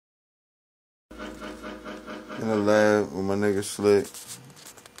In the lab with my nigga Slick.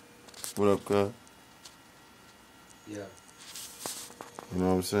 What up, cuz? Yeah. You know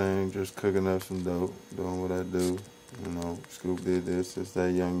what I'm saying? Just cooking up some dope, doing what I do. You know, Scoopdiddis. It's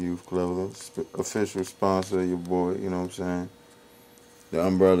that Young Youth Clothing. Official sponsor of your boy, you know what I'm saying? The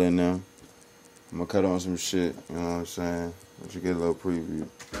umbrella in them. I'm gonna cut on some shit, you know what I'm saying? Let you get a little preview.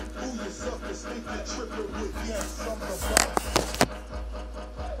 Suckers think you're tripping with, yes, I'm the boss.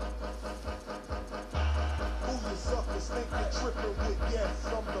 Who you suckers think you're tripping with,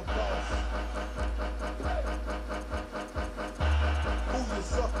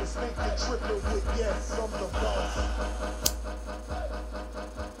 yes, I'm the boss.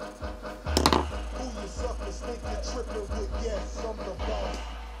 Who you suckers think you're tripping with, yes, I'm the boss.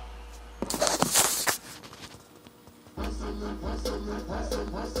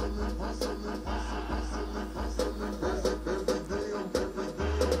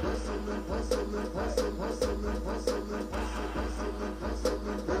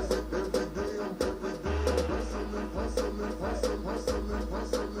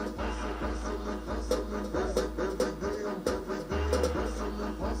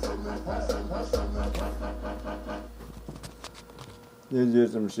 There's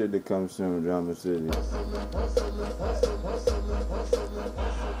just some shit that comes soon, Drama City.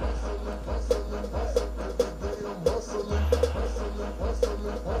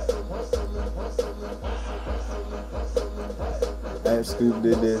 At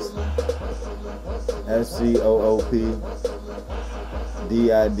Scoopdiddis,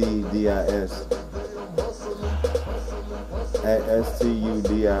 SCOOPDIDDIS, at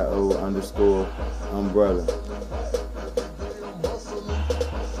STUDIO_umbrella.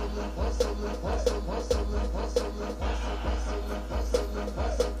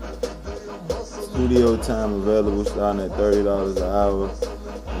 Studio time available starting at $30 an hour.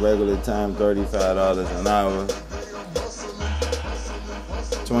 Regular time $35 an hour.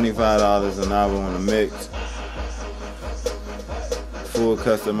 $25 an hour on a mix. Full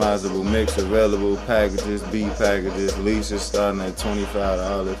customizable mix available. Packages, B packages. Leases starting at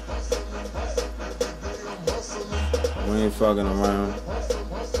 $25. We ain't fucking around.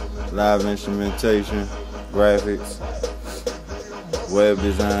 Live instrumentation, graphics, web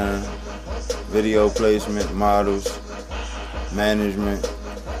design, video placement, models, management,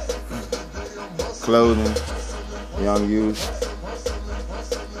 clothing, young youth.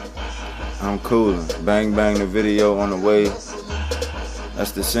 I'm coolin'. Bang Bang the video on the way.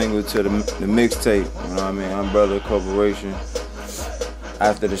 That's the single to the mixtape. You know what I mean? Umbrella Corporation.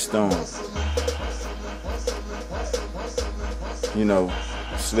 After the Storm. You know,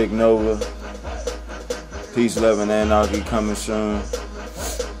 Slick Nova. Peace, Love, and Anarchy coming soon.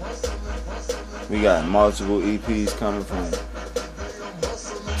 We got multiple EPs coming from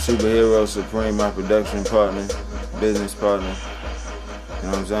Superhero Supreme, my production partner, business partner. You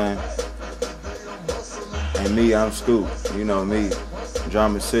know what I'm saying? And me, I'm Scoop. You know me.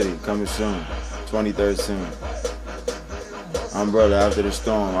 Drama City, coming soon. 2013. Umbrella After the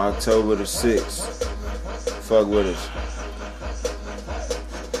Storm, October the 6th. Fuck with us.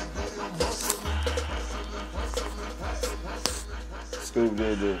 Scoop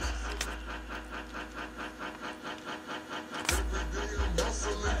did this.